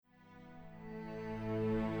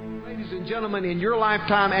Ladies and gentlemen, in your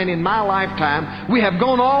lifetime and in my lifetime, we have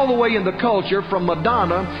gone all the way in the culture from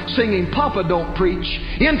Madonna singing Papa Don't Preach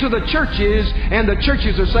into the churches, and the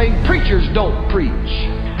churches are saying preachers don't preach.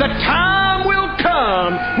 The time will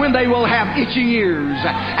come when they will have itching ears,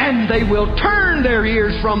 and they will turn their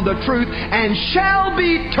ears from the truth and shall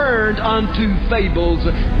be turned unto fables,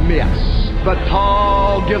 myths. But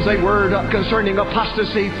Paul gives a word concerning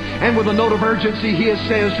apostasy, and with a note of urgency he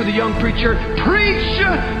says to the young preacher, preach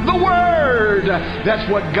the Word.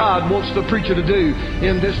 That's what God wants the preacher to do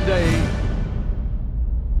in this day.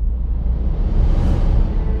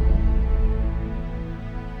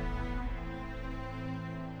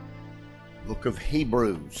 Book of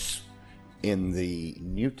Hebrews in the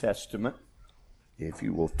New Testament. If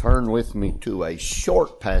you will turn with me to a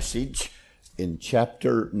short passage in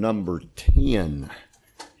chapter number 10.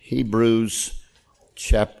 Hebrews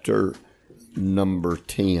chapter number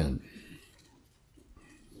 10.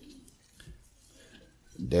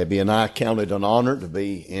 Debbie and I count it an honor to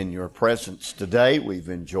be in your presence today. We've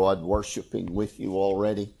enjoyed worshiping with you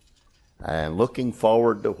already and looking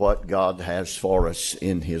forward to what God has for us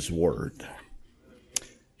in His Word.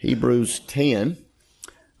 Hebrews 10,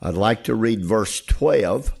 I'd like to read verse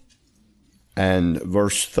 12 and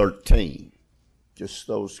verse 13. Just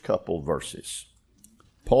those couple verses.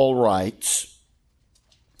 Paul writes,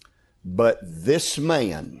 but this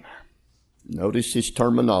man, notice his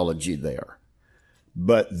terminology there,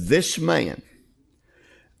 but this man,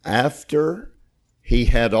 after he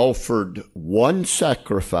had offered one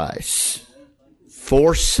sacrifice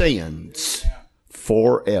for sins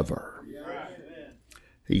forever,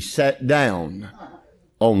 he sat down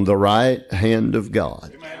on the right hand of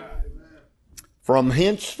God. From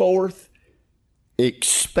henceforth,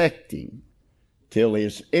 expecting till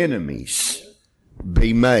his enemies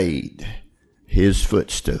be made his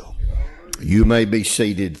footstool. You may be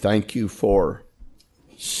seated. Thank you for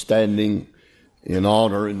standing in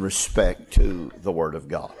honor and respect to the Word of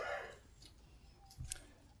God.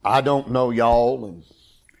 I don't know y'all, and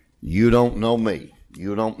you don't know me.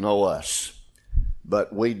 You don't know us.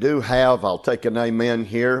 But we do have, I'll take an amen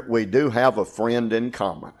here, we do have a friend in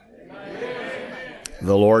common. Amen.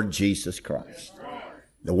 The Lord Jesus Christ.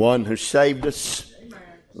 The one who saved us,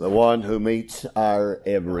 the one who meets our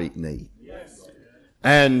every need.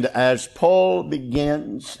 And as Paul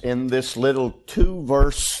begins in this little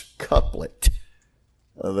 2-verse couplet,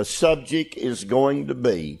 the subject is going to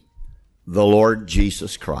be the Lord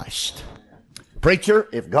Jesus Christ. Preacher,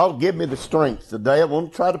 if God give me the strength today, I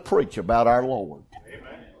want to try to preach about our Lord.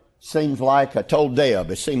 Amen. Seems like, I told Deb,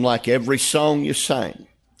 it seemed like every song you sang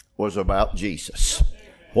was about Jesus.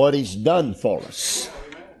 What He's done for us.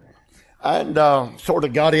 And sort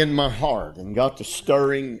of got in my heart and got to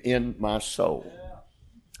stirring in my soul.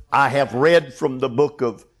 I have read from the book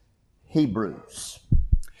of Hebrews.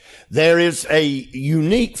 There is a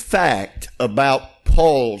unique fact about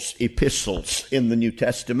Paul's epistles in the New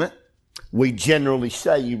Testament. We generally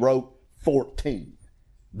say he wrote 14.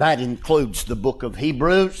 That includes the book of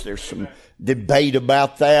Hebrews. There's some debate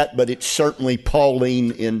about that, but it's certainly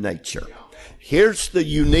Pauline in nature. Here's the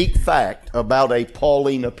unique fact about a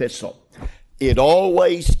Pauline epistle. It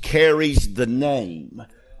always carries the name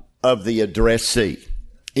of the addressee.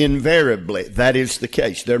 Invariably, that is the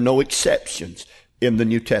case. There are no exceptions in the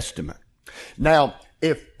New Testament. Now,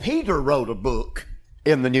 if Peter wrote a book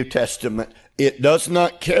in the New Testament, it does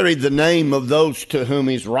not carry the name of those to whom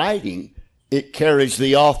he's writing. It carries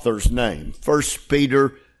the author's name. 1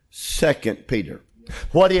 Peter, 2 Peter.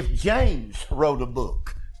 What if James wrote a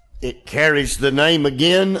book? It carries the name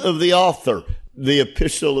again of the author, the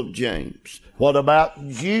Epistle of James. What about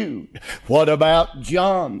Jude? What about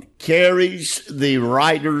John? Carries the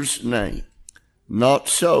writer's name. Not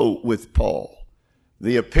so with Paul.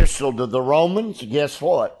 The Epistle to the Romans, guess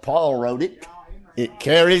what? Paul wrote it. It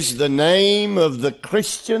carries the name of the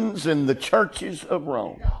Christians in the churches of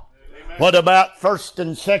Rome. What about 1st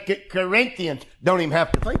and 2nd Corinthians? Don't even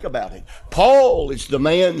have to think about it. Paul is the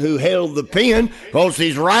man who held the pen because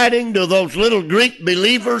he's writing to those little Greek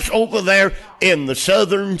believers over there in the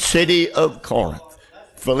southern city of Corinth.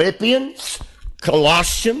 Philippians,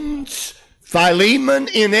 Colossians, Philemon,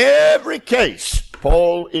 in every case,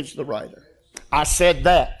 Paul is the writer. I said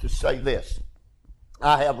that to say this.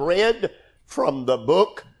 I have read from the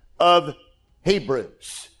book of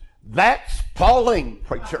Hebrews. That's Pauline,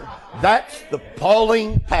 preacher. That's the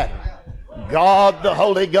Pauline pattern. God, the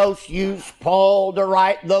Holy Ghost, used Paul to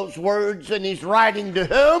write those words, and he's writing to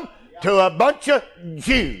whom? To a bunch of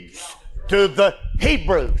Jews, to the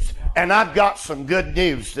Hebrews. And I've got some good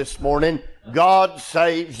news this morning. God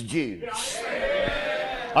saves Jews.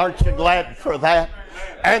 Aren't you glad for that?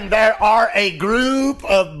 And there are a group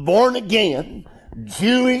of born-again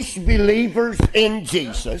Jewish believers in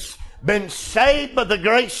Jesus, been saved by the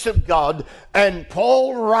grace of God, and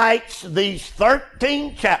Paul writes these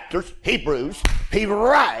 13 chapters, Hebrews, he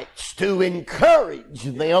writes to encourage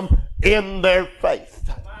them in their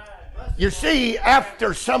faith. You see,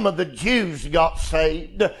 after some of the Jews got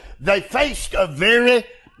saved, they faced a very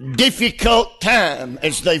difficult time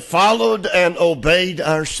as they followed and obeyed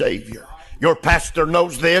our Savior. Your pastor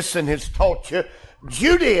knows this and has taught you.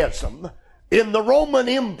 Judaism in the Roman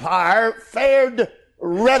Empire fared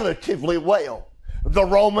relatively well. The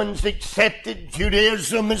Romans accepted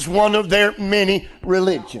Judaism as one of their many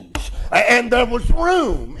religions. And there was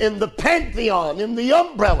room in the pantheon, in the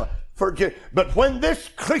umbrella for Judaism. But when this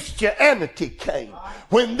Christianity came,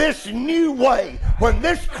 when this new way, when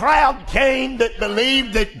this crowd came that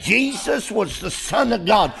believed that Jesus was the Son of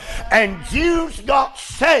God, and Jews got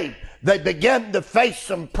saved, they began to face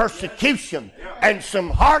some persecution and some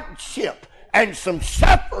hardship and some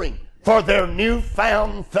suffering for their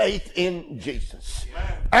newfound faith in Jesus.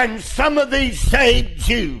 And some of these saved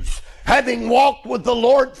Jews, having walked with the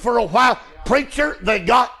Lord for a while, preacher, they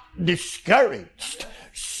got discouraged.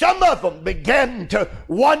 Some of them began to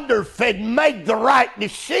wonder if they'd made the right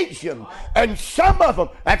decision. And some of them,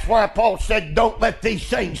 that's why Paul said, don't let these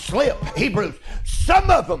things slip. Hebrews, some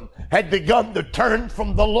of them had begun to turn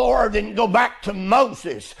from the Lord and go back to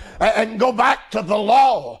Moses and go back to the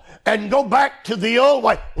law and go back to the old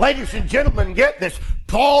way. Ladies and gentlemen, get this.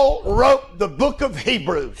 Paul wrote the book of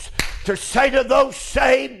Hebrews to say to those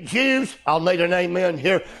saved Jews, I'll need an amen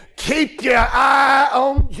here, keep your eye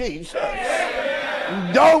on Jesus.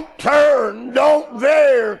 Don't turn, don't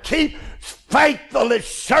veer. Keep faithfully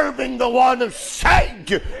serving the one who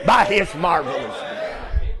saved you by his marvelous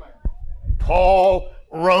name. Paul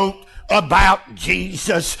wrote about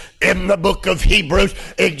Jesus in the book of Hebrews,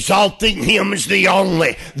 exalting him as the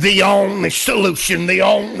only solution, the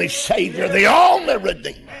only Savior, the only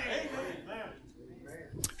Redeemer.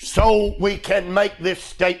 So we can make this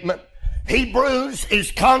statement. Hebrews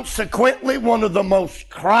is consequently one of the most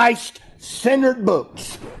Christ-centered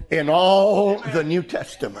books in all the New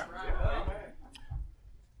Testament.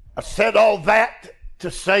 I said all that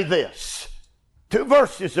to say this. 2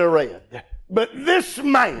 verses are read. But this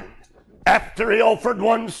man, after he offered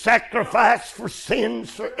one sacrifice for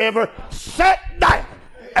sins forever, sat down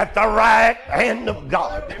at the right hand of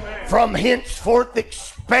God, from henceforth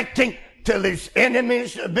expecting till his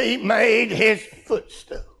enemies be made his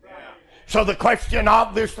footstool. So the question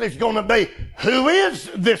obviously is going to be, who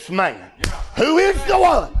is this man? Who is the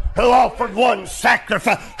one who offered one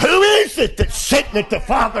sacrifice? Who is it that's sitting at the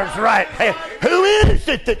Father's right hand? Who is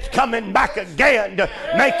it that's coming back again to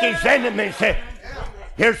make his enemies head?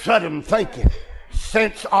 Here's what I'm thinking.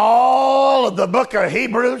 Since all of the book of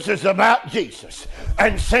Hebrews is about Jesus,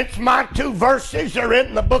 and since my 2 verses are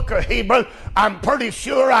in the book of Hebrews, I'm pretty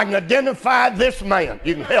sure I can identify this man.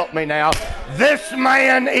 You can help me now. This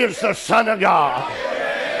man is the Son of God.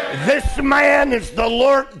 This man is the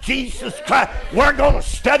Lord Jesus Christ. We're going to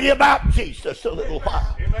study about Jesus a little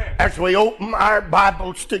while as we open our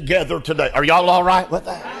Bibles together today. Are y'all all right with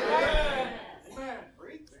that?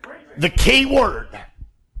 The key word,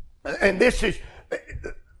 and this is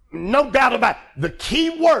no doubt about it, the key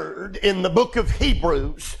word in the book of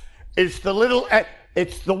Hebrews is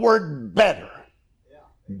it's the word better.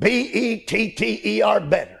 B-E-T-T-E-R,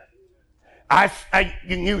 better. You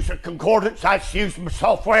can use a concordance. I use my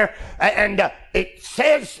software, and it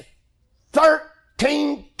says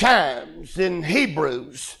 13 times in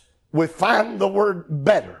Hebrews we find the word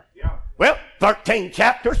better. Well, 13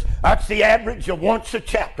 chapters, that's the average of once a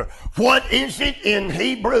chapter. What is it in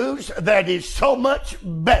Hebrews that is so much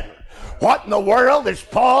better? What in the world is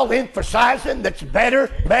Paul emphasizing that's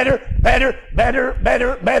better, better, better, better,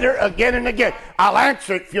 better, better again and again? I'll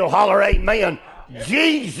answer it if you'll holler amen.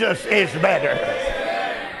 Jesus is better.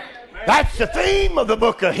 That's the theme of the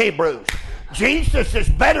book of Hebrews. Jesus is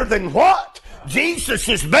better than what? Jesus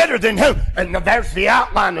is better than who? And there's the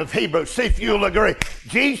outline of Hebrews. See if you'll agree.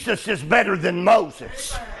 Jesus is better than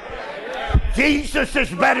Moses. Jesus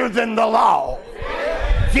is better than the law.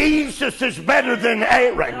 Jesus is better than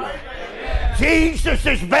Aaron. Jesus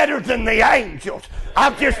is better than the angels.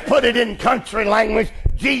 I'll just put it in country language.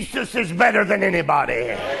 Jesus is better than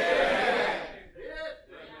anybody.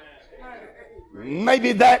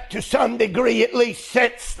 Maybe that to some degree at least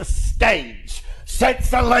sets the stage,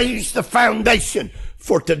 lays the foundation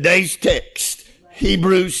for today's text,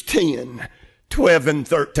 Hebrews 10, 12 and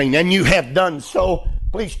 13. And you have done so.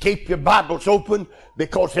 Please keep your Bibles open,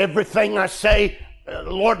 because everything I say,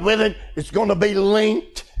 Lord willing, is going to be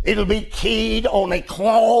linked It'll be keyed on a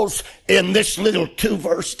clause in this little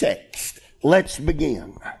 2-verse text. Let's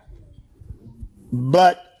begin.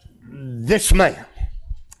 But this man.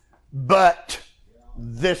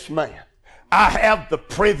 I have the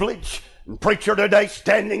privilege, and preacher today,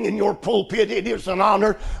 standing in your pulpit, it is an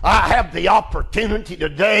honor. I have the opportunity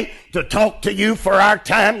today to talk to you for our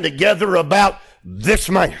time together about this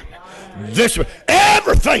man.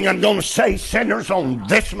 Everything I'm going to say centers on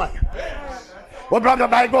this man. Well, Brother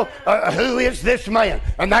Bagwell, who is this man?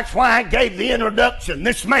 And that's why I gave the introduction.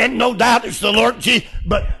 This man, no doubt, is the Lord Jesus.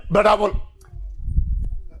 But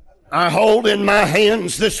I hold in my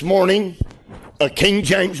hands this morning a King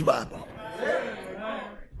James Bible.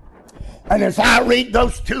 And as I read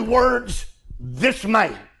those 2 words, this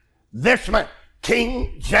man,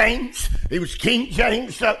 King James, he was King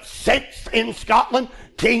James VI in Scotland,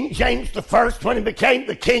 King James I when he became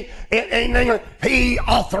the king in England. He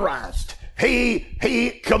authorized,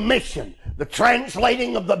 he commissioned the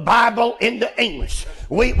translating of the Bible into English.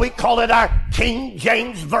 We call it our King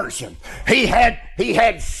James Version. He had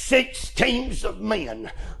 6 teams of men.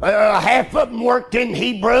 Half of them worked in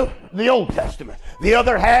Hebrew, the Old Testament. The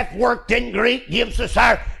other half worked in Greek, gives us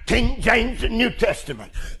our King James and New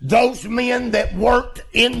Testament. Those men that worked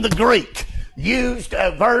in the Greek used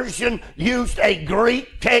a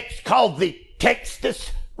Greek text called the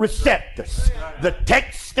Textus Receptus. The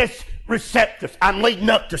Textus Receptus. I'm leading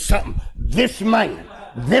up to something. This man,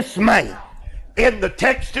 in the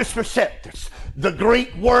Textus Receptus, the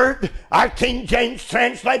Greek word our King James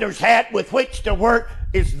translators had with which to work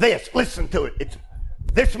is this. Listen to it. It's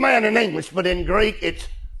this man in English, but in Greek it's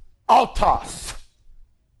autos.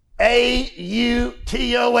 A-U-T-O-S.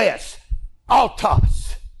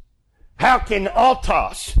 Autos. How can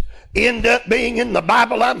autos end up being in the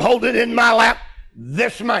Bible I'm holding in my lap?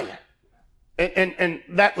 This man. And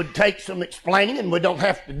that would take some explaining, and we don't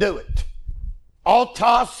have to do it.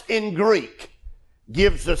 Autos in Greek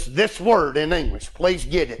gives us this word in English. Please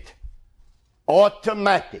get it.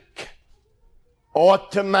 Automatic.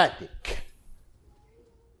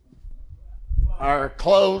 Our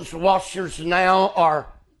clothes washers now are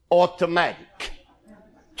automatic.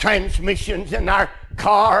 Transmissions in our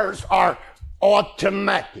cars are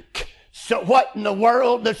automatic. So what in the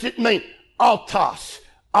world does it mean? Autos.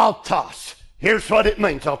 Here's what it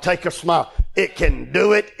means. I'll take a smile. It can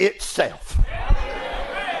do it itself.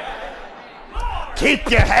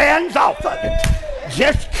 Keep your hands off of it.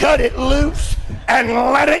 Just cut it loose and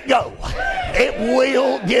let it go. It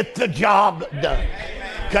will get the job done.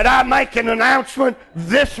 Could I make an announcement?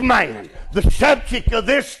 This man, the subject of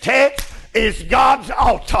this text is God's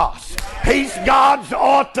autos. He's God's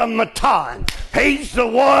automaton. He's the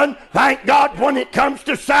one, thank God, when it comes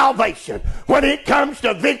to salvation, when it comes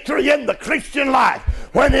to victory in the Christian life,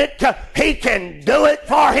 he can do it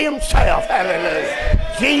for himself.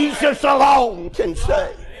 Hallelujah. Jesus alone can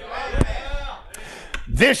save.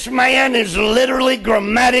 This man is literally,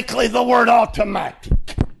 grammatically, the word automatic.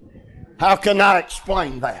 How can I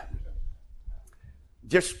explain that?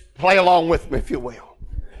 Just play along with me, if you will.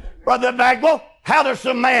 Brother Bagwell, how does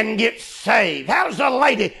a man get saved? How does a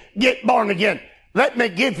lady get born again? Let me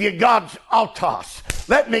give you God's autos.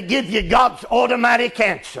 Let me give you God's automatic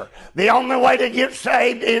answer. The only way to get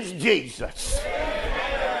saved is Jesus.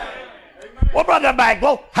 Well, Brother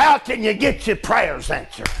Bagwell, how can you get your prayers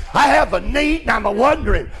answered? I have a need and I'm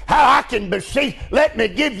wondering how I can beseech. Let me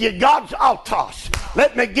give you God's autos.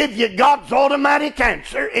 Let me give you God's automatic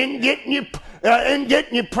answer in getting you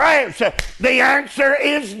prayers. The answer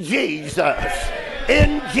is Jesus.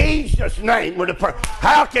 In Jesus' name we're to pray.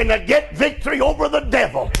 How can I get victory over the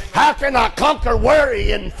devil? How can I conquer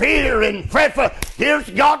worry and fear and fretful? Here's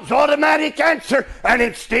God's automatic answer, and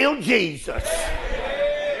it's still Jesus.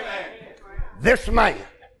 This man,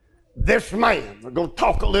 we're going to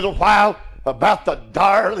talk a little while about the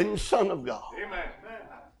darling Son of God.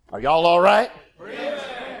 Are y'all all right?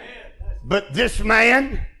 But this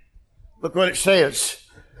man, look what it says.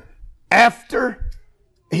 After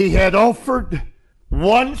he had offered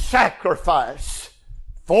one sacrifice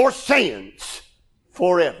for sins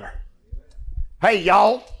forever. Hey,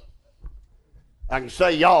 y'all. I can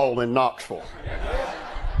say y'all in Knoxville.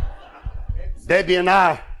 Debbie and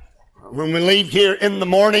I, when we leave here in the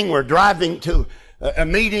morning, we're driving to a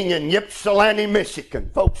meeting in Ypsilanti, Michigan.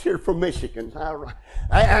 Folks here from Michigan.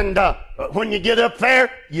 And when you get up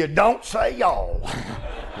there, you don't say y'all.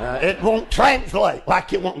 It won't translate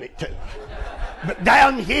like you want it to. But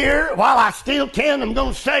down here, while I still can, I'm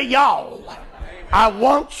going to say y'all. I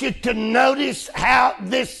want you to notice how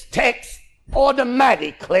this text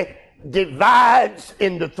automatically divides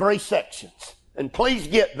into three sections. And please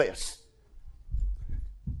get this.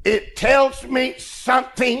 it tells me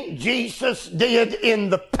something Jesus did in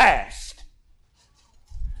the past.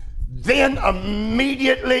 Then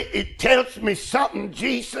immediately it tells me something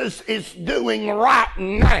Jesus is doing right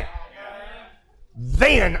now.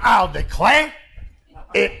 Then I'll declare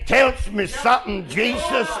it tells me something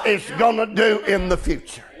Jesus is going to do in the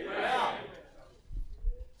future.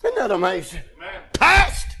 Isn't that amazing?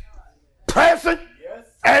 Past, present,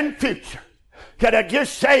 and future. Can I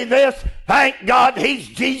just say this? Thank God He's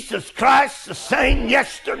Jesus Christ, the same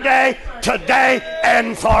yesterday, today,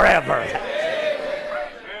 and forever.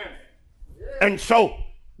 And so,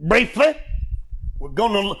 briefly, we're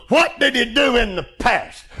going to look. What did He do in the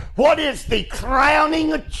past? What is the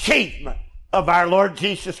crowning achievement of our Lord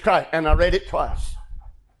Jesus Christ? And I read it twice.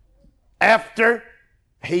 After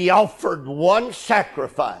He offered one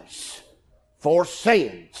sacrifice for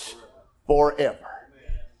sins forever.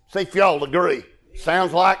 See if y'all agree.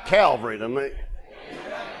 Sounds like Calvary to me.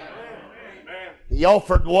 He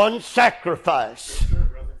offered one sacrifice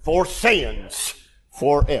for sins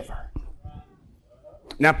forever.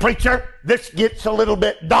 Now, preacher, this gets a little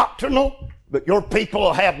bit doctrinal, but your people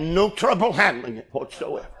will have no trouble handling it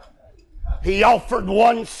whatsoever. He offered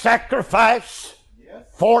one sacrifice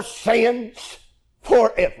for sins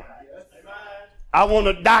forever. I want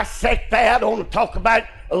to dissect that. I want to talk about it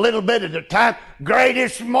a little bit at a time.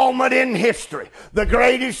 Greatest moment in history. The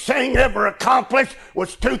greatest thing ever accomplished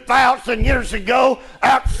was 2,000 years ago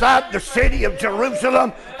outside the city of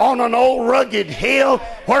Jerusalem on an old rugged hill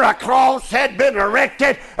where a cross had been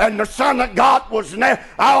erected and the Son of God was there.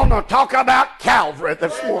 I want to talk about Calvary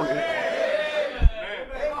this morning.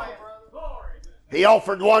 He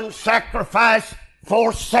offered one sacrifice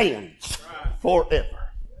for sins forever.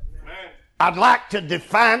 I'd like to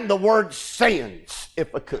define the word sins,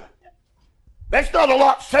 if I could. There's not a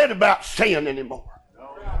lot said about sin anymore.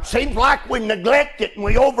 Seems like we neglect it and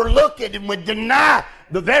we overlook it and we deny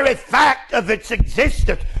the very fact of its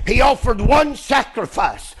existence. He offered one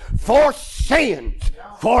sacrifice for sins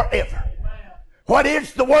forever. What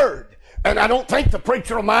is the word? And I don't think the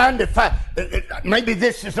preacher will mind if maybe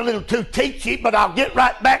this is a little too teachy, but I'll get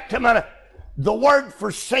right back to the word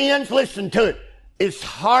for sins, listen to it, is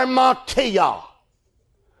harmatia.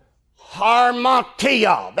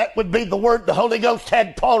 Harmatia. That would be the word the Holy Ghost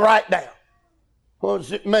had Paul write down. What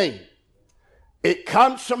does it mean? It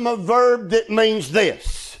comes from a verb that means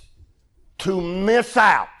this: to miss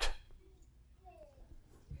out.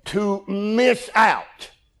 To miss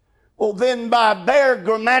out. Well, then by bare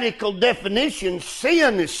grammatical definition,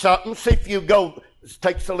 sin is something. See if you go, this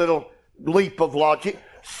takes a little leap of logic.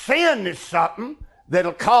 Sin is something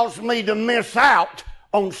that'll cause me to miss out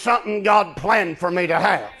on something God planned for me to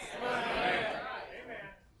have.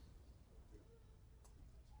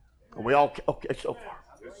 Are we all okay so far?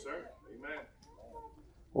 Yes, sir. Amen.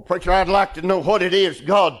 Well, preacher, I'd like to know what it is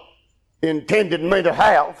God intended me to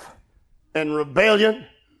have, and rebellion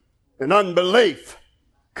and unbelief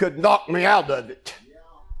could knock me out of it.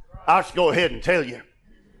 I'll just go ahead and tell you.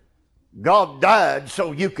 God died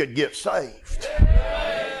so you could get saved.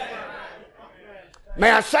 May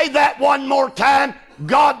I say that one more time?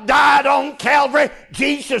 God died on Calvary.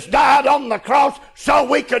 Jesus died on the cross so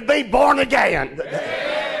we could be born again.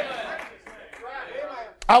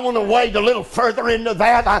 I want to wade a little further into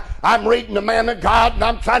that. I'm reading the man of God and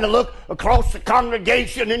I'm trying to look across the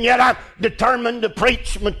congregation, and yet I'm determined to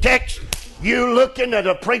preach my text. You looking at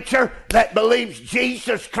a preacher that believes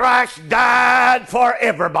Jesus Christ died for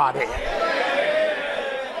everybody.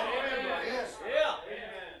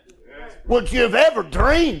 Would you have ever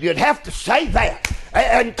dreamed you'd have to say that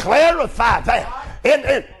and clarify that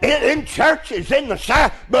in churches in the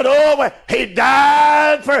South? But He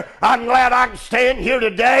died for. I'm glad I can stand here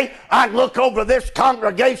today. I can look over this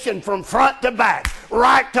congregation from front to back,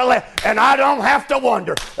 right to left, and I don't have to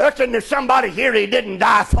wonder. Listen, there's somebody here He didn't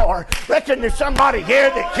die for. Listen, there's somebody here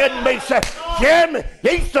that couldn't be saved. Hear me.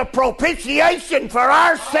 He's the propitiation for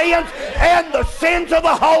our sins and the sins of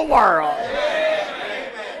the whole world.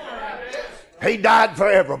 He died for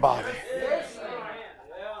everybody.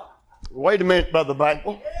 Wait a minute, Brother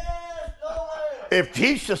Bible. If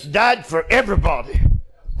Jesus died for everybody,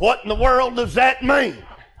 what in the world does that mean?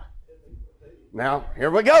 Now,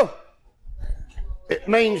 here we go. It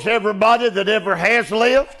means everybody that ever has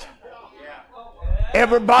lived,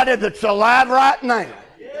 everybody that's alive right now,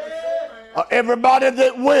 or everybody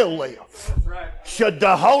that will live. Should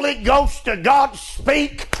the Holy Ghost of God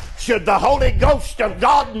speak, should the Holy Ghost of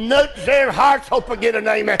God nudge their hearts, hope I get an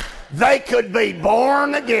amen, they could be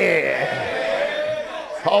born again.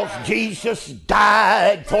 Because Jesus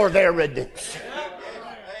died for their redemption.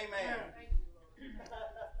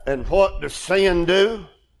 And what does sin do?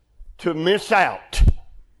 to miss out.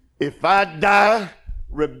 If I die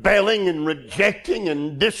rebelling and rejecting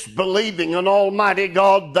and disbelieving in Almighty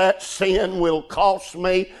God, that sin will cost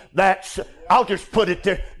me. I'll just put it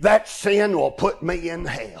there. That sin will put me in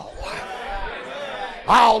hell.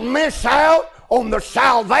 I'll miss out on the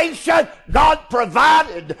salvation God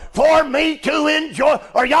provided for me to enjoy.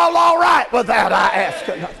 Are y'all all right with that, I ask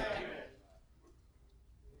another?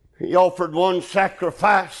 He offered one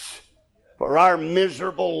sacrifice for our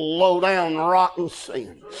miserable, low-down, rotten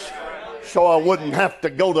sins. So I wouldn't have to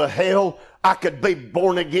go to hell. I could be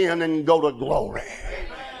born again and go to glory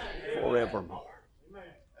forevermore. Amen.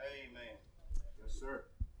 Yes, sir.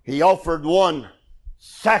 He offered one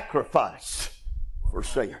sacrifice for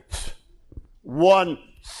sins. One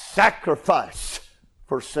sacrifice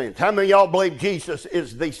for sins. How many of y'all believe Jesus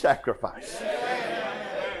is the sacrifice?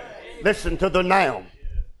 Listen to the noun.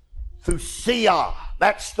 Thusia.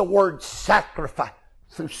 That's the word sacrifice.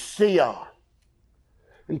 Thusia.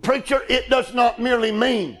 And preacher, it does not merely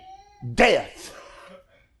mean death.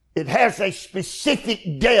 It has a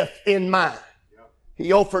specific death in mind.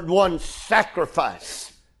 He offered one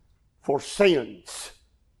sacrifice for sins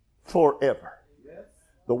forever.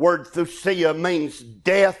 The word thusia means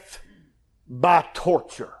death by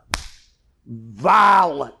torture,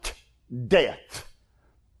 violent death,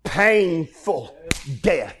 painful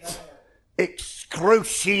death,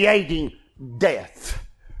 excruciating death.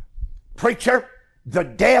 Preacher, the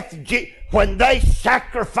death, when they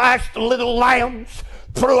sacrificed little lambs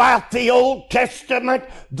throughout the Old Testament,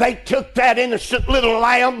 they took that innocent little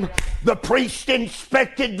lamb. The priest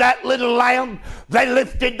inspected that little lamb. They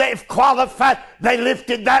lifted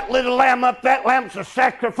that little lamb up. That lamb's a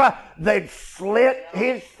sacrifice. They'd slit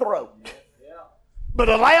his throat. But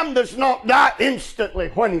a lamb does not die instantly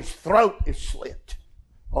when his throat is slit.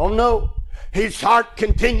 Oh no. His heart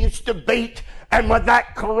continues to beat, and with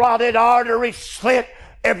that carotid artery slit,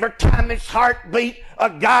 every time his heart beats, a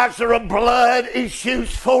geyser of blood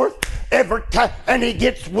issues forth. Every time, and he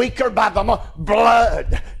gets weaker by the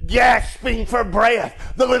blood, gasping for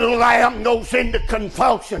breath. The little lamb goes into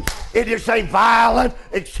convulsions. It is a violent,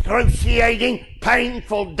 excruciating,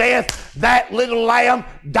 painful death. That little lamb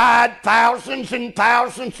died thousands and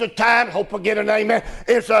thousands of times. Hope I get an amen.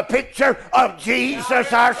 It's a picture of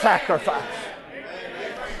Jesus, our sacrifice.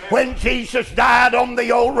 When Jesus died on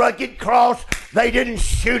the old rugged cross, they didn't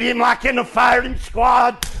shoot him like in a firing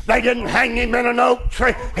squad. They didn't hang him in an oak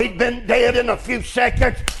tree. He'd been dead in a few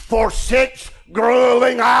seconds. For 6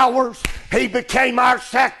 grueling hours, he became our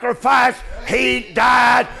sacrifice. He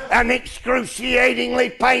died an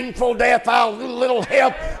excruciatingly painful death, our little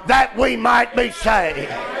help, that we might be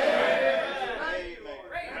saved.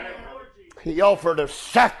 He offered a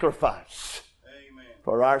sacrifice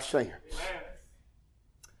for our sins.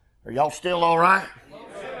 Are y'all still all right?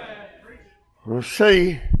 We'll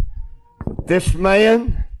see. This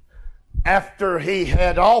man, after he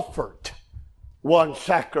had offered one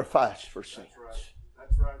sacrifice for sins.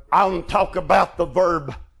 I want to talk about the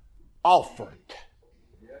verb offered.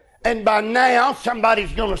 And by now,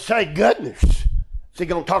 somebody's going to say, goodness, is he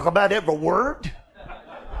going to talk about every word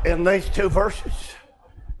in these 2 verses?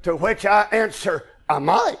 To which I answer, I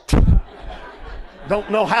might.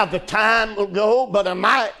 Don't know how the time will go, but I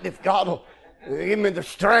might if God will give me the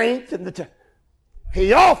strength and the time.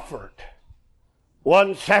 He offered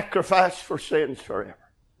one sacrifice for sins forever.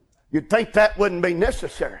 You'd think that wouldn't be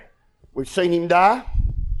necessary. We've seen him die.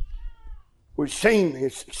 We've seen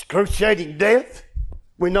his excruciating death.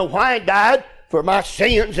 We know why he died. For my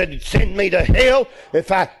sins that would send me to hell if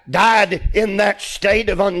I died in that state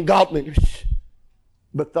of ungodliness.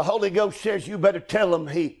 But the Holy Ghost says you better tell him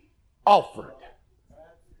he offered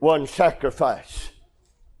one sacrifice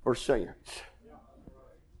for sins.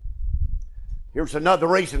 Here's another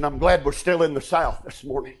reason I'm glad we're still in the South this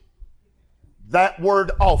morning. That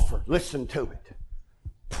word offered, listen to it.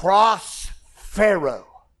 Prosphero.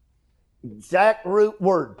 Exact root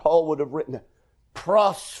word Paul would have written it.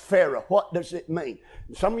 Prosphero. What does it mean?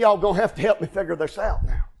 Some of y'all going to have to help me figure this out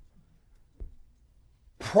now.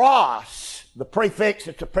 Pros, the prefix,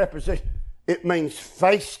 it's a preposition. It means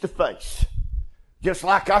face to face. Just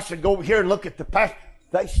like I should go over here and look at the past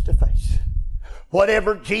face to face.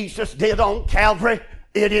 Whatever Jesus did on Calvary,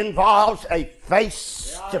 it involves a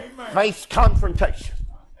face-to-face confrontation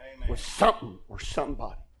with something or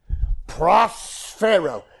somebody.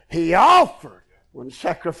 Prosphero. He offered one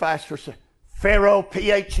sacrifice for sin. Pharaoh,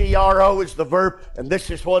 P-H-E-R-O is the verb, and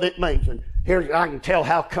this is what it means. And here I can tell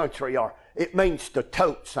how country you are. It means to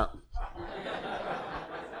tote something.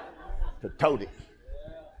 To tote it.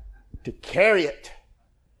 To carry it.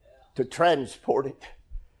 To transport it.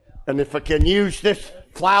 And if I can use this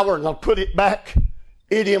flower and I'll put it back,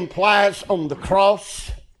 it implies on the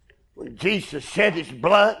cross, when Jesus shed his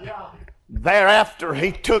blood, thereafter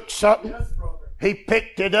he took something, he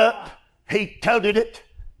picked it up, he toted it,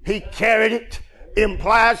 he carried it,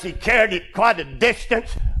 implies he carried it quite a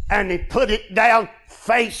distance, and he put it down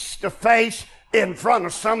face to face in front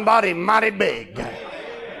of somebody mighty big.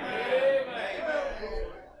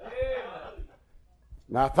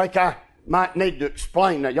 Now I think I might need to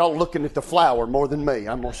explain that. Y'all looking at the flower more than me.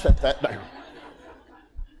 I'm going to set that down.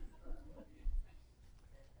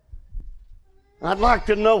 I'd like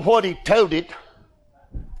to know what he toted.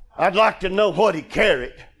 I'd like to know what he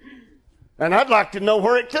carried. And I'd like to know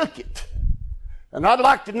where it took it. And I'd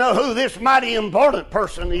like to know who this mighty important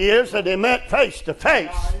person is that he met face to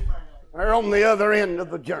face. They're on the other end of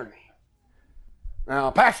the journey.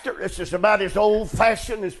 Now, Pastor, this is about as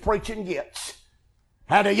old-fashioned as preaching gets.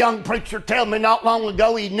 Had a young preacher tell me not long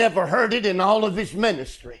ago he never heard it in all of his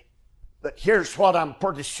ministry. But here's what I'm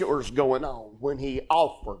pretty sure is going on when he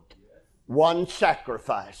offered one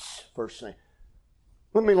sacrifice for sin.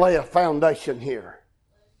 Let me lay a foundation here.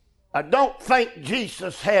 I don't think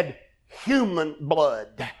Jesus had human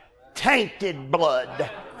blood, tainted blood,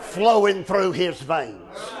 flowing through his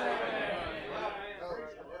veins.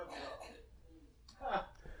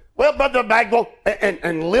 Well, Brother Bagwell,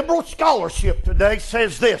 and liberal scholarship today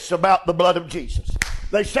says this about the blood of Jesus.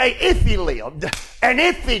 They say if he lived and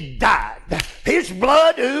if he died, his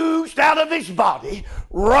blood oozed out of his body,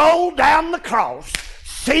 rolled down the cross,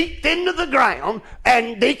 seeped into the ground,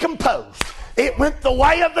 and decomposed. It went the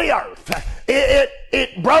way of the earth.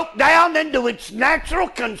 It broke down into its natural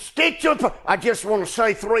constituent. I just want to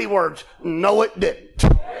say 3 words. No, it didn't.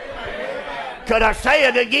 Could I say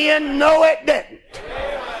it again? No, it didn't.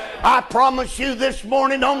 I promise you this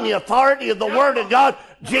morning on the authority of the Word of God,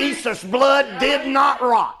 Jesus' blood did not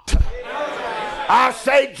rot. I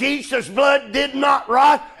say Jesus' blood did not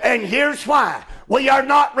rot, and here's why. We are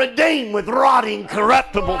not redeemed with rotting,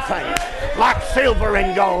 corruptible things like silver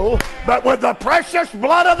and gold, but with the precious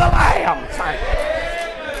blood of the Lamb.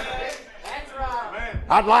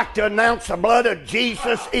 I'd like to announce the blood of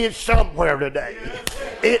Jesus is somewhere today.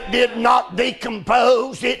 It did not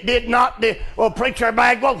decompose. It did not... Well, Preacher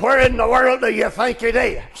Bagwell, where in the world do you think it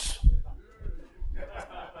is?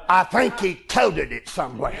 I think he toted it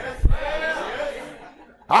somewhere.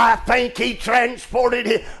 I think he transported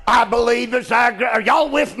it. I believe as are y'all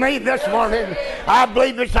with me this morning? I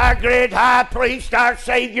believe as our great high priest, our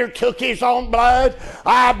Savior, took his own blood.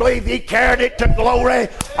 I believe he carried it to glory.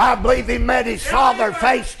 I believe he met his Father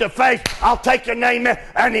face to face. I'll take a name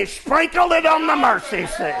and he sprinkled it on the mercy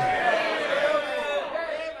seat.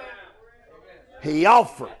 He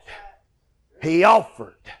offered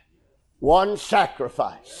one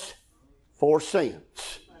sacrifice for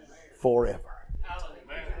sins forever.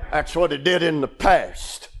 That's what it did in the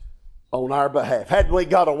past on our behalf. Hadn't we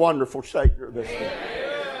got a wonderful Savior this day?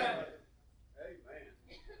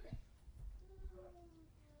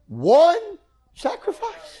 One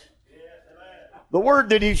sacrifice. The word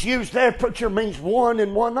that is used there, preacher, means one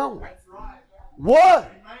and one only. One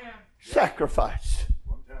sacrifice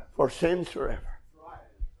for sins forever.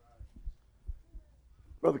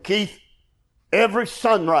 Brother Keith, every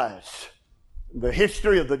sunrise in the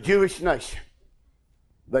history of the Jewish nation,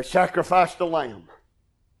 they sacrificed a lamb.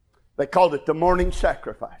 They called it the morning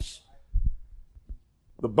sacrifice.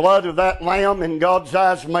 The blood of that lamb in God's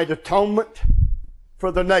eyes made atonement for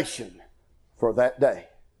the nation for that day.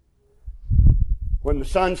 When the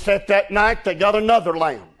sun set that night, they got another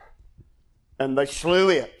lamb and they slew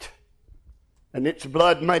it. And its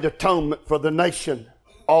blood made atonement for the nation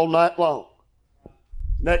all night long.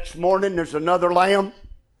 Next morning, there's another lamb.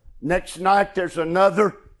 Next night, there's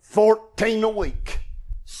another 14 a week.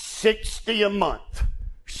 60 a month,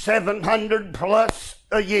 700 plus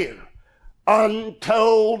a year,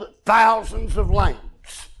 untold thousands of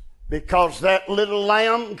lambs, because that little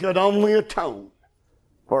lamb could only atone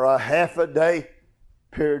for a half a day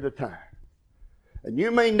period of time. And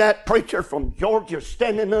you mean that preacher from Georgia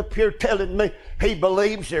standing up here telling me he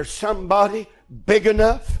believes there's somebody big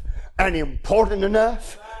enough and important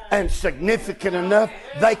enough and significant enough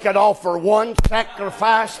they could offer one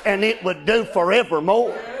sacrifice and it would do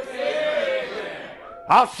forevermore?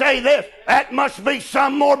 I'll say this, that must be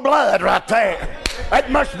some more blood right there.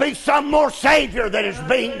 That must be some more Savior that is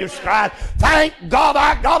being described. Thank God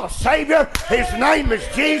I got a Savior. His name is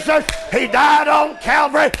Jesus. He died on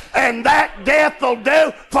Calvary, and that death will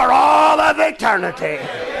do for all of eternity.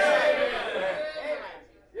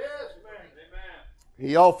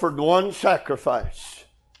 He offered one sacrifice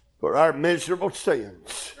for our miserable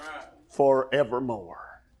sins forevermore.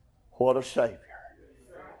 What a Savior.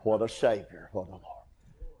 What a Savior. What a Lord.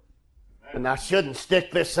 And I shouldn't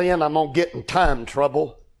stick this in. I'm going to get in time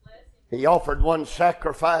trouble. He offered one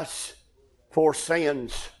sacrifice for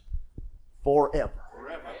sins forever.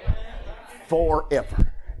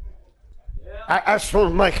 Forever. I just want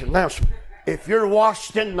to make an announcement. If you're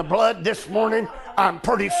washed in the blood this morning, I'm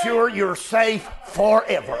pretty sure you're safe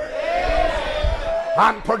forever.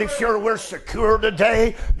 I'm pretty sure we're secure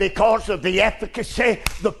today because of the efficacy,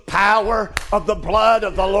 the power of the blood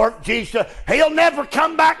of the Lord Jesus. He'll never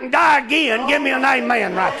come back and die again. Give me an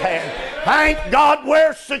amen right there. Thank God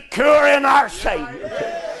we're secure in our Savior.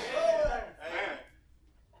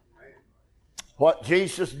 What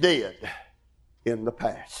Jesus did in the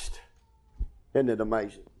past. Isn't it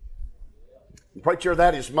amazing? Preacher,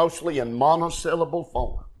 that is mostly in monosyllable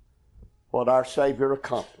form. What our Savior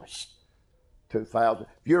accomplished. 2,000. If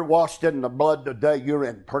you're washed in the blood today, you're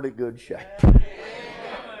in pretty good shape.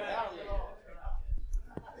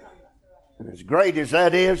 And as great as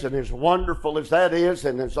that is, and as wonderful as that is,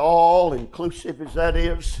 and as all-inclusive as that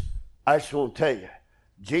is, I just want to tell you,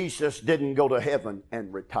 Jesus didn't go to heaven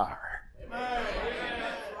and retire.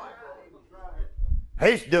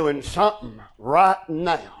 He's doing something right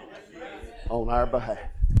now on our behalf.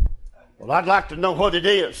 Well, I'd like to know what it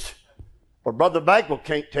is. Well, Brother Bagwell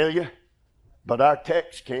can't tell you, but our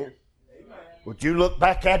text can. Would you look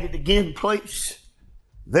back at it again, please?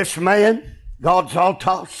 This man, God's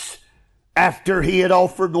autoss, after he had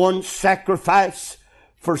offered one sacrifice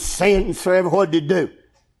for sins forever, what did he do?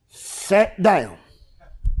 Sat down.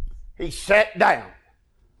 He sat down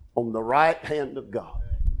on the right hand of God.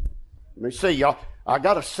 Let me see, y'all. I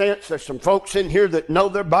got a sense there's some folks in here that know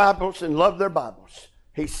their Bibles and love their Bibles.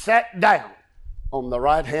 He sat down on the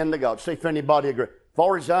right hand of God. See if anybody agrees. As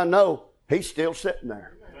far as I know, he's still sitting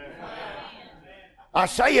there. I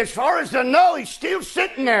say, as far as I know, he's still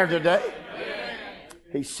sitting there today.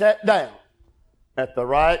 He sat down at the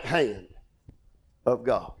right hand of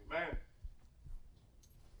God.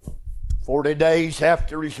 40 days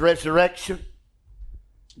after his resurrection,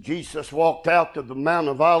 Jesus walked out to the Mount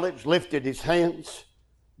of Olives, lifted his hands,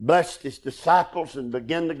 blessed his disciples, and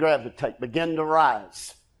began to gravitate, began to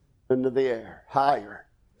rise into the air, higher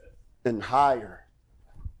and higher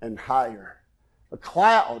and higher. A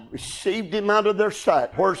cloud received him out of their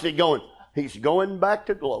sight. Where's he going? He's going back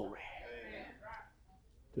to glory.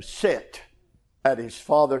 To sit at his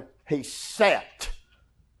Father. He sat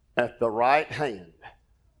at the right hand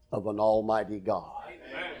of an almighty God.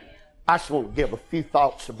 I just want to give a few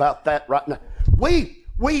thoughts about that right now. We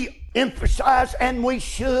emphasize, and we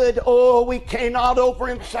should, we cannot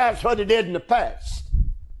overemphasize what he did in the past.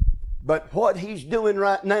 But what he's doing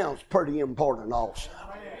right now is pretty important also.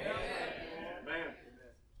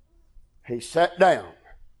 He sat down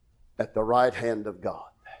at the right hand of God.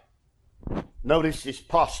 Notice his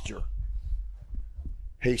posture.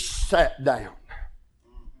 He sat down.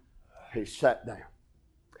 He sat down.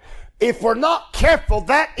 If we're not careful,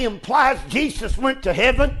 that implies Jesus went to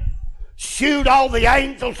heaven, shooed all the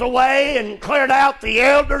angels away, and cleared out the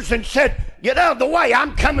elders and said, "Get out of the way,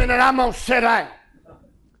 I'm coming and I'm going to sit down."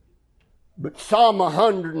 But Psalm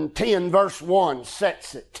 110 verse 1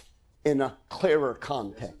 sets it in a clearer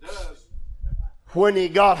context. When he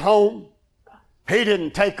got home, he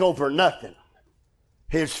didn't take over nothing.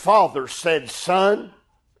 His father said, "Son,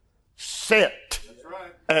 sit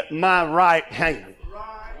at my right hand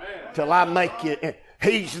till I make you in."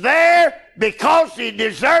 He's there because he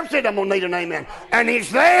deserves it. I'm going to need an amen. And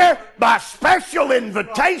he's there by special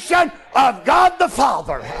invitation of God the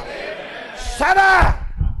Father. Sit down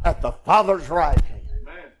at the Father's right hand.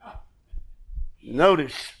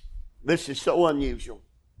 Notice, this is so unusual.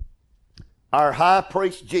 Our high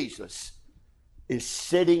priest Jesus is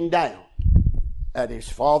sitting down at his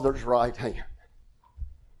Father's right hand.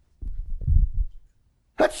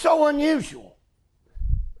 That's so unusual.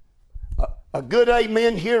 A good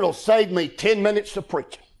amen here will save me 10 minutes of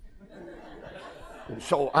preaching. And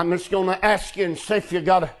so I'm just going to ask you and see if you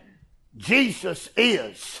got a... Jesus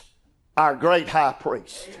is our great high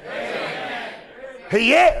priest. Amen.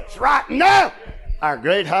 He is right now our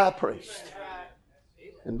great high priest.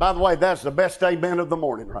 And by the way, that's the best amen of the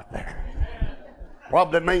morning right there.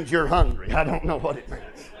 Probably means you're hungry. I don't know what it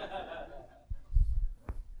means.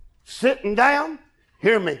 Sitting down,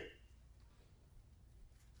 hear me.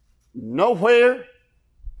 Nowhere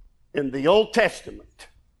in the Old Testament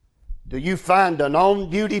do you find an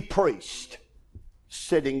on-duty priest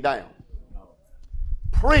sitting down.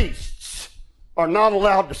 Priests are not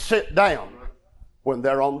allowed to sit down when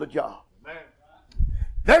they're on the job.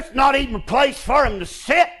 There's not even a place for them to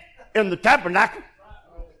sit in the tabernacle.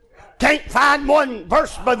 can't find one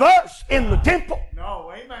verse by verse in the temple.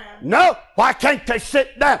 No, amen. No, why can't they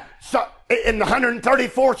sit down? So, in the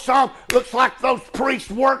 134th Psalm, looks like those priests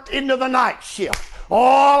worked into the night shift.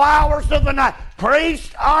 All hours of the night.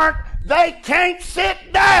 Priests they can't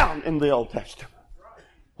sit down in the Old Testament.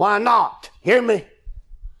 Why not? Hear me.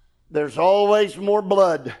 There's always more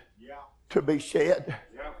blood to be shed.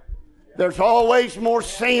 There's always more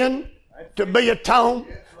sin to be atoned.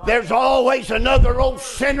 There's always another old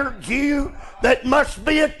sinner Jew that must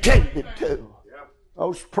be attended to.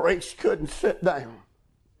 Those priests couldn't sit down.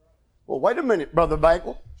 Well, wait a minute, Brother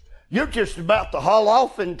Bagwell. You're just about to haul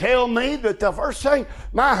off and tell me that the first thing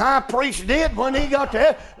my high priest did when he got to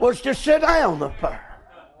heaven was to sit down up there.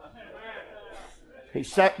 He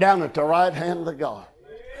sat down at the right hand of God.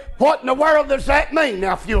 What in the world does that mean?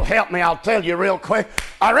 Now, if you'll help me, I'll tell you real quick.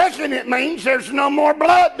 I reckon it means there's no more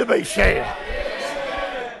blood to be shed.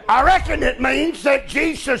 I reckon it means that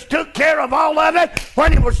Jesus took care of all of it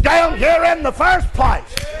when he was down here in the first place.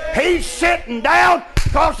 He's sitting down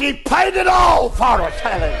because he paid it all for us.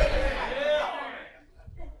 Hallelujah.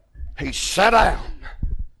 He sat down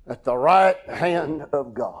at the right hand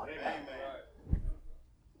of God.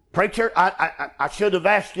 Preacher, I should have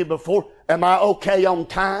asked you before, am I okay on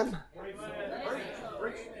time?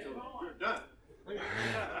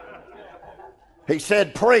 He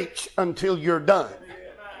said, preach until you're done.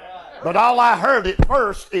 But all I heard at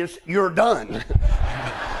first is, you're done.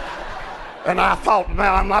 And I thought,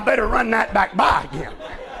 now I better run that back by again.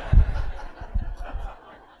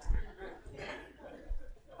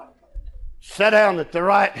 Sit down at the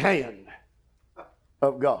right hand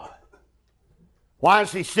of God. Why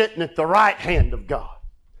is he sitting at the right hand of God?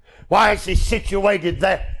 Why is he situated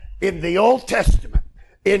there? In the Old Testament,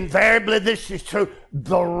 invariably this is true,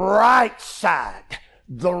 the right side,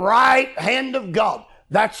 the right hand of God.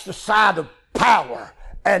 That's the side of power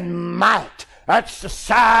and might. That's the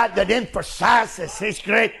side that emphasizes his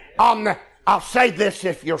great honor. I'll say this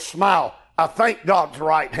if you'll smile. I think God's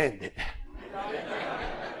right-handed.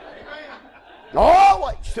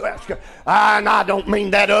 Always to ask God. And I don't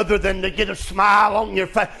mean that other than to get a smile on your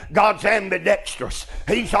face. God's ambidextrous.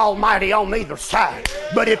 He's almighty on either side.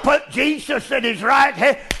 But he put Jesus at his right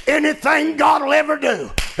hand. Anything God will ever do,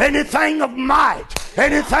 anything of might,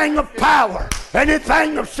 anything of power,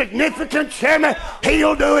 anything of significance,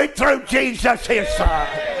 he'll do it through Jesus, his Son.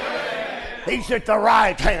 He's at the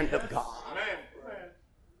right hand of God.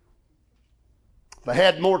 If I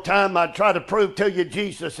had more time, I'd try to prove to you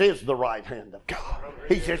Jesus is the right hand of God.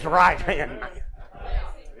 He's his right hand man.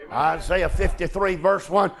 Isaiah 53 verse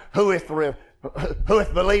 1, who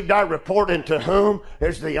hath believed our report, and to whom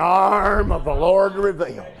is the arm of the Lord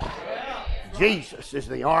revealed? Jesus is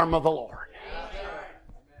the arm of the Lord.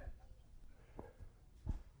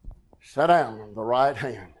 Sit down on the right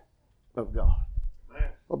hand of God.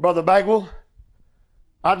 Well, Brother Bagwell,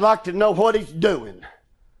 I'd like to know what he's doing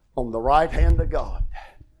on the right hand of God.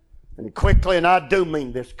 And quickly, and I do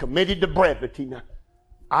mean this, committed to brevity, now,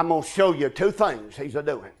 I'm going to show you two things he's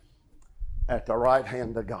a-doing at the right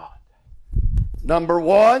hand of God. Number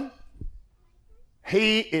one,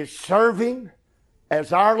 he is serving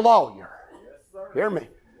as our lawyer. Hear me.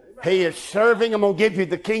 He is serving, I'm going to give you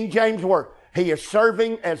the King James word. He is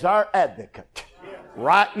serving as our advocate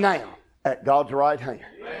right now at God's right hand.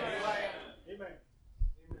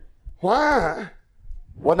 Why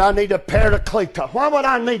would I need a paracletos? Why would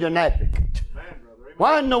I need an advocate?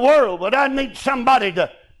 Why in the world would I need somebody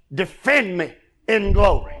to defend me in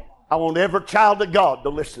glory? I want every child of God to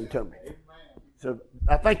listen to me. So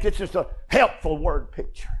I think this is a helpful word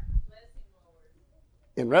picture.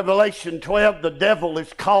 In Revelation 12, the devil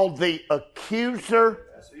is called the accuser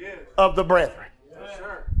of the brethren.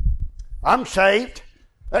 I'm saved.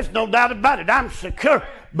 There's no doubt about it. I'm secure.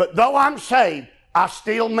 But though I'm saved, I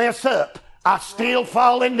still mess up. I still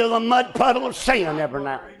fall into the mud puddle of sin every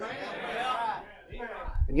now and then.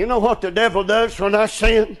 And you know what the devil does when I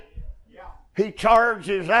sin? He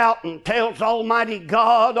charges out and tells Almighty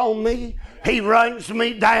God on me. He runs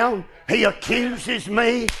me down. He accuses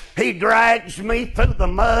me. He drags me through the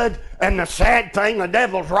mud. And the sad thing, the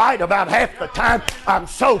devil's right about half the time.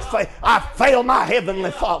 I fail my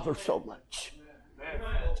Heavenly Father so much.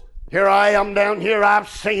 Here I am down here. I've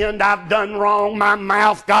sinned. I've done wrong. My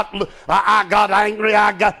mouth I got angry.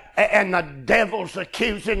 And the devil's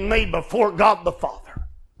accusing me before God the Father.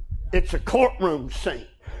 It's a courtroom scene.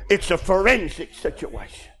 It's a forensic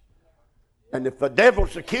situation. And if the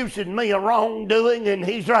devil's accusing me of wrongdoing and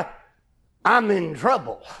he's right, I'm in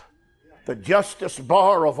trouble. The justice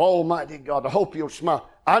bar of Almighty God. I hope you'll smile.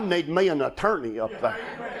 I need me an attorney up there.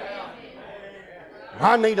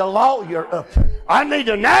 I need a lawyer up here. I need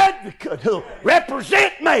an advocate who'll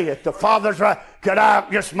represent me at the Father's right. Could I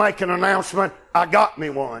just make an announcement? I got me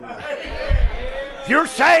one. If you're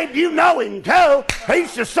saved, you know him too.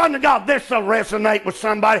 He's the Son of God. This will resonate with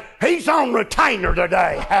somebody. He's on retainer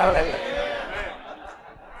today. Hallelujah.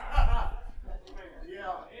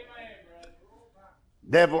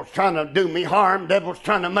 Devil's trying to do me harm. Devil's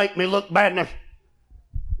trying to make me look bad.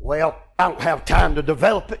 Well, I don't have time to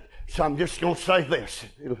develop it, so I'm just going to say this.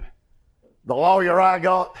 The lawyer I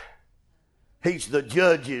got, he's the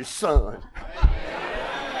judge's son.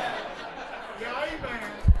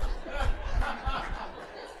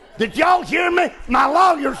 Did y'all hear me? My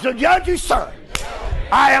lawyer's the judge's son.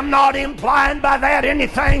 I am not implying by that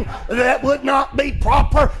anything that would not be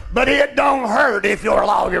proper, but it don't hurt if your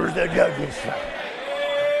lawyer's the judge's son.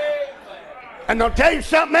 And I'll tell you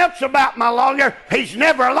something else about my lawyer. He's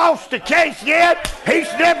never lost a case yet. He's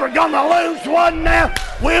never going to lose one now.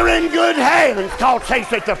 We're in good hands because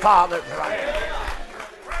he's at the Father's right.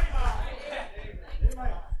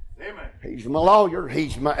 He's my lawyer.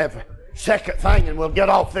 He's my second thing, and we'll get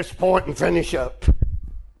off this point and finish up.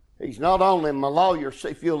 He's not only my lawyer, see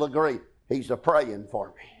if you'll agree, he's a praying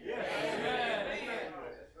for me.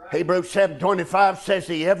 Hebrews 7:25 says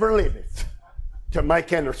he ever liveth to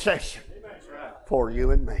make intercession for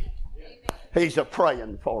you and me. He's a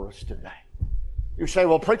praying for us today. You say,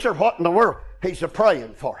 well, preacher, what in the world? He's a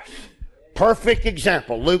praying for us. Perfect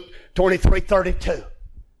example, Luke 23:32.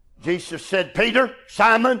 Jesus said, Peter,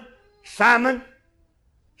 Simon, Simon,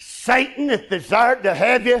 Satan hath desired to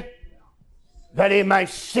have you, that he may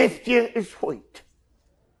sift you as wheat.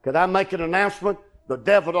 Could I make an announcement? The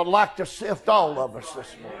devil would like to sift all of us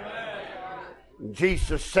this morning. And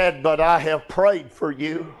Jesus said, but I have prayed for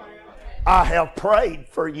you. I have prayed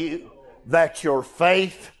for you that your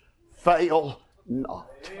faith fail not.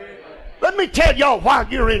 Let me tell y'all why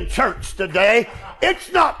you're in church today.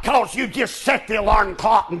 It's not because you just set the alarm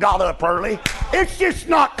clock and got up early. It's just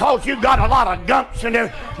not because you got a lot of gumption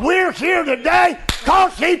there. We're here today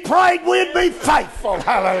because he prayed we'd be faithful.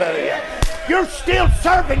 Hallelujah. You're still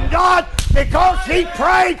serving God because he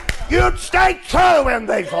prayed you'd stay true in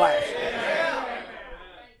these last days.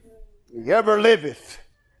 He ever liveth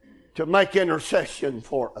to make intercession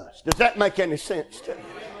for us. Does that make any sense to you?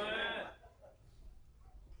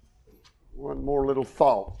 One more little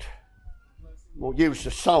thought. We'll use the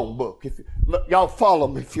songbook. Y'all follow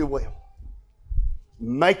me if you will.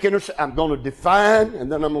 I'm going to define, and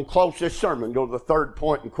then I'm going to close this sermon. Go to the third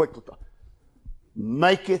point and quickly.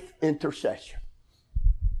 Maketh intercession.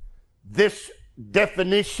 This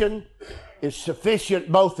definition is sufficient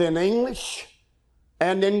both in English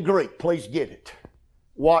and in Greek. Please get it.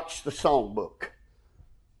 Watch the songbook.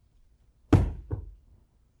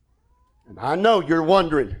 And I know you're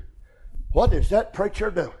wondering, what is that preacher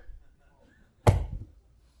doing?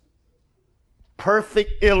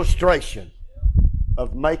 Perfect illustration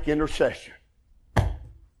of make intercession.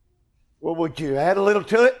 Well, would you add a little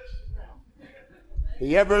to it?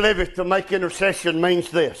 He ever liveth to make intercession means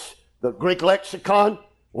this. The Greek lexicon,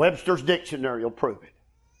 Webster's dictionary will prove it.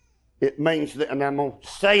 It means that, and I'm going to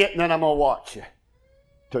say it and then I'm going to watch you.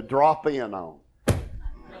 To drop in on.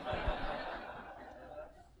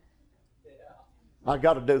 I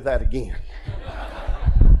got to do that again.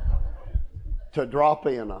 To drop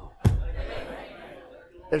in on.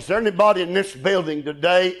 Is there anybody in this building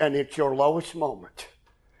today and it's your lowest moment?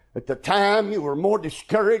 At the time you were more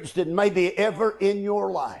discouraged than maybe ever in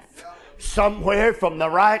your life. Somewhere from the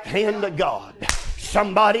right hand of God,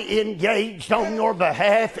 somebody engaged on your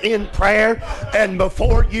behalf in prayer, and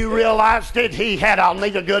before you realized it, I'll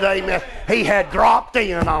need a good amen, he had dropped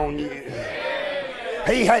in on you.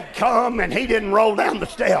 He had come and he didn't roll down the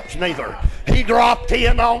steps neither. He dropped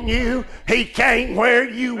in on you. He came where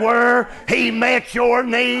you were. He met your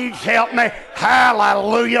needs. Help me.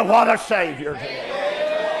 Hallelujah. What a Savior.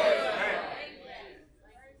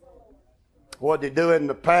 What did he do in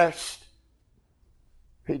the past?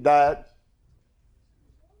 He died.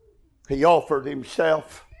 He offered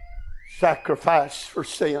himself sacrifice for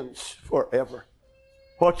sins forever.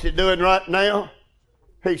 What's he doing right now?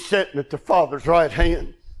 He's sitting at the Father's right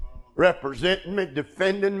hand, representing me,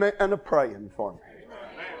 defending me, and praying for me.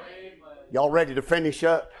 Y'all ready to finish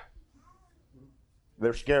up?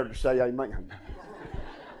 They're scared to say amen.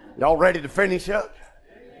 Y'all ready to finish up?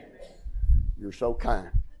 You're so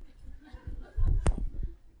kind.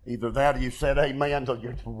 Either that or you said amen until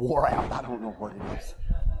you're wore out. I don't know what it is.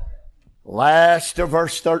 Last of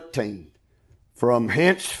verse 13. From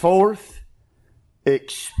henceforth,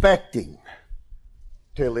 expecting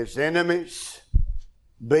till his enemies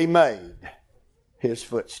be made his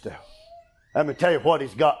footstool. Let me tell you what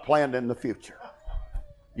He's got planned in the future.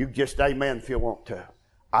 You just amen if you want to.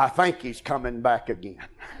 I think He's coming back again.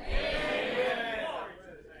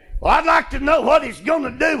 Well, I'd like to know what He's going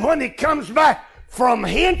to do when He comes back. From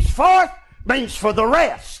henceforth means for the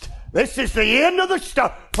rest. This is the end of the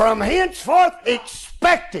story. From henceforth,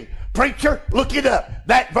 expecting. Preacher, look it up.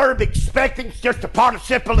 That verb expecting is just a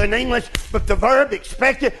participle in English, but the verb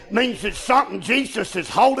expecting means it's something Jesus is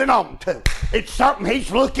holding on to. It's something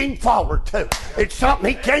He's looking forward to. It's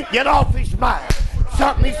something He can't get off His mind.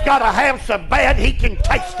 Something He's got to have so bad He can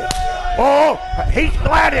taste it. Oh, He's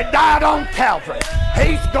glad He died on Calvary.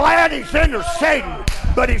 He's glad He's interceding.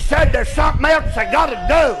 But He said there's something else I got to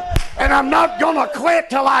do. And I'm not going to quit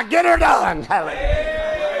till I get her done. Hallelujah.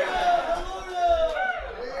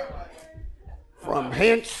 From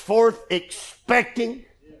henceforth expecting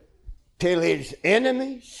till His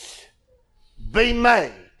enemies be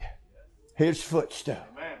made His footstool.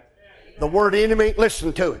 The word enemy,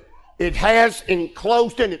 listen to it. It has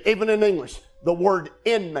enclosed in it, even in English, the word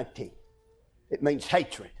enmity. It means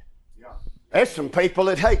hatred. There's some people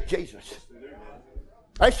that hate Jesus.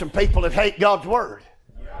 There's some people that hate God's Word.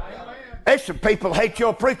 There's some people hate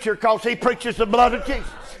your preacher because he preaches the blood of Jesus.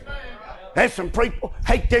 There's some people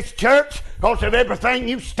hate this church because of everything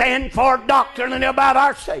you stand for doctrinally about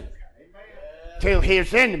our Savior. Till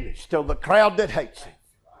His enemies, till the crowd that hates Him,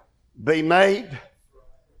 be made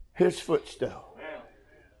His footstool.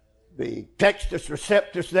 The Textus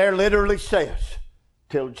Receptus there literally says,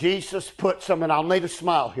 till Jesus puts them, and I'll need a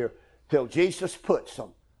smile here, till Jesus puts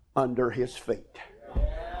them under His feet.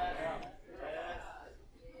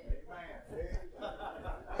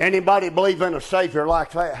 Anybody believe in a Savior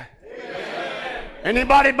like that?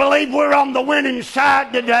 Anybody believe we're on the winning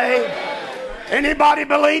side today? Anybody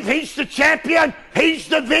believe He's the champion? He's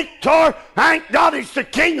the victor? Thank God He's the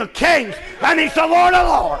King of kings and He's the Lord of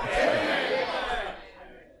lords.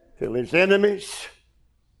 Till His enemies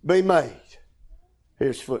be made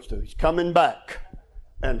His footstool. He's coming back.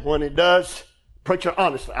 And when He does, preacher,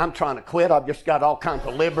 honestly, I'm trying to quit. I've just got all kinds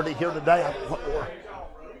of liberty here today.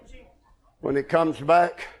 When He comes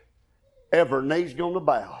back, every knee's going to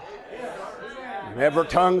bow. And every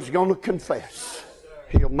tongue's going to confess.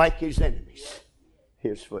 He'll make His enemies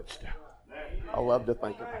His footstool. I love to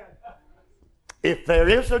think about it. If there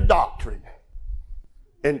is a doctrine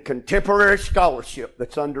in contemporary scholarship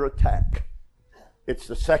that's under attack, it's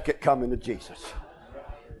the second coming of Jesus.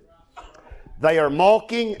 They are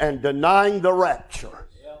mocking and denying the rapture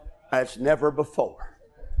as never before.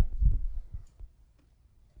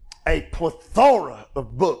 A plethora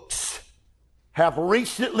of books have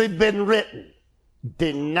recently been written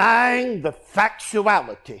denying the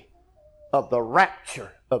factuality of the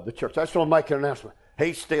rapture of the church. I just want to make an announcement.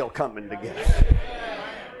 He's still coming to get us.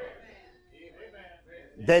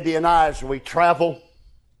 Debbie and I, as we travel,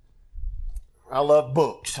 I love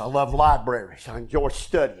books. I love libraries. I enjoy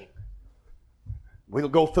studying. We'll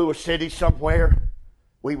go through a city somewhere.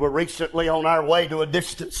 We were recently on our way to a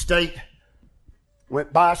distant state.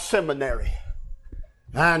 Went by a seminary.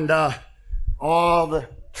 And all the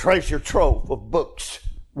treasure trove of books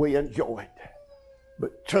we enjoyed.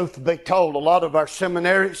 But truth be told, a lot of our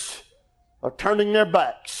seminaries are turning their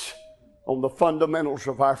backs on the fundamentals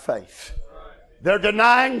of our faith. They're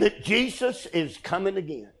denying that Jesus is coming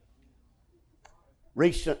again.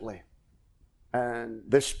 Recently, and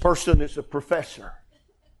this person is a professor,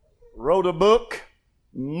 wrote a book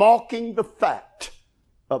mocking the fact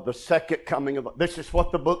of the second coming of. This is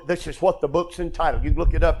what the book's entitled. You can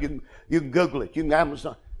look it up. You can Google it. You can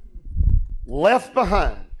Amazon. Left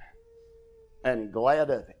Behind and Glad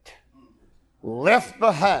of It. Left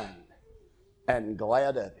Behind and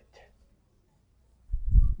Glad of It.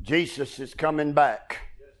 Jesus is coming back,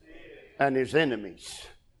 and His enemies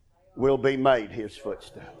will be made His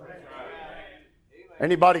footstool.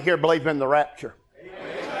 Anybody here believe in the rapture?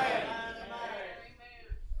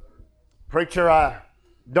 Preacher, I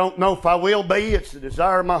don't know if I will be. It's the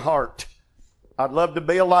desire of my heart. I'd love to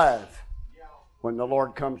be alive when the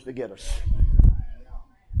Lord comes to get us.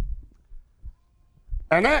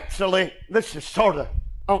 And actually, this is I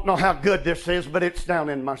don't know how good this is, but it's down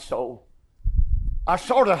in my soul. I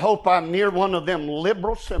sort of hope I'm near one of them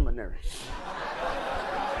liberal seminaries.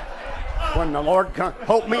 When the Lord comes,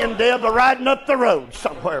 hope me and Deb are riding up the road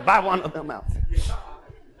somewhere by one of them outfits.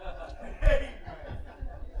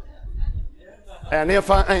 And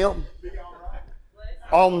if I am,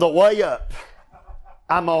 on the way up,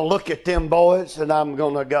 I'm going to look at them boys and I'm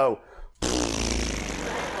going to go,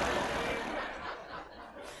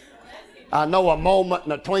 I know a moment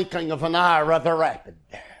and a twinkling of an eye rather rapid.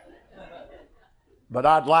 But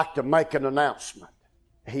I'd like to make an announcement.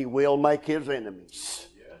 He will make his enemies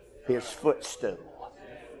his footstool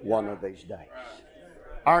one of these days.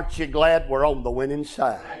 Aren't you glad we're on the winning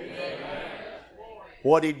side?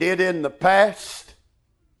 What he did in the past,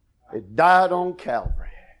 it died on Calvary.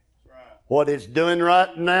 What he's doing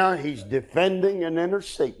right now, he's defending and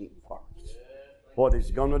interceding for us. What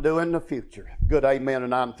he's going to do in the future, good amen,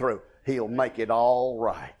 and I'm through. He'll make it all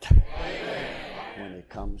right when he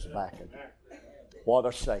comes back again. What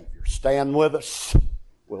a Savior. Stand with us.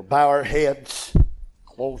 We'll bow our heads,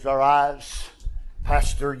 close our eyes.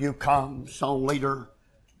 Pastor, you come, song leader,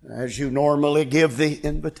 as you normally give the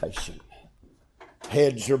invitation.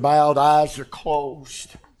 Heads are bowed, eyes are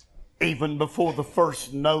closed. Even before the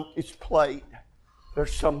first note is played,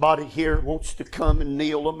 there's somebody here who wants to come and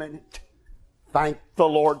kneel a minute. Thank the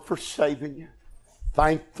Lord for saving you.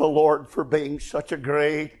 Thank the Lord for being such a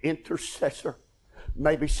great intercessor.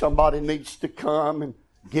 Maybe somebody needs to come and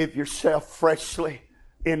give yourself freshly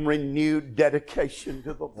in renewed dedication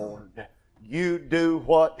to the Lord. You do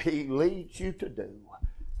what He leads you to do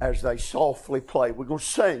as they softly play. We're going to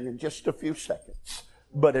sing in just a few seconds,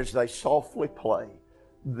 but as they softly play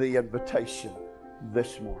the invitation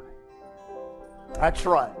this morning. That's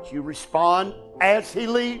right. You respond as He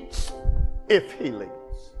leads, if He leads.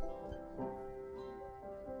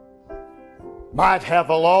 Might have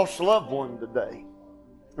a lost loved one today.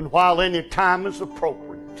 And while any time is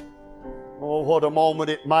appropriate, oh, what a moment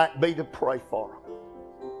it might be to pray for them.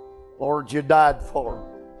 Lord, you died for them.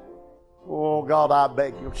 Oh, God, I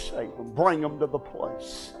beg you, save them. Bring them to the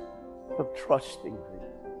place of trusting Thee.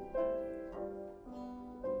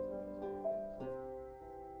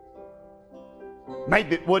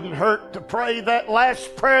 Maybe it wouldn't hurt to pray that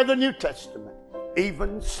last prayer of the New Testament.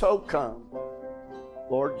 Even so come,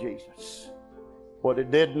 Lord Jesus. What He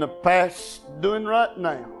did in the past, doing right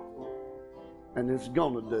now, and is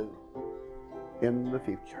going to do in the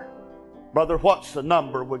future. Brother, what's the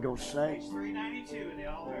number we're going to sing? 392, they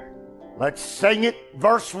all heard. Let's sing it,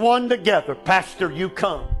 verse 1 together. Pastor, you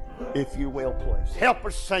come, if you will, please. Help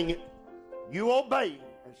us sing it. You obey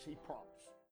as He promised.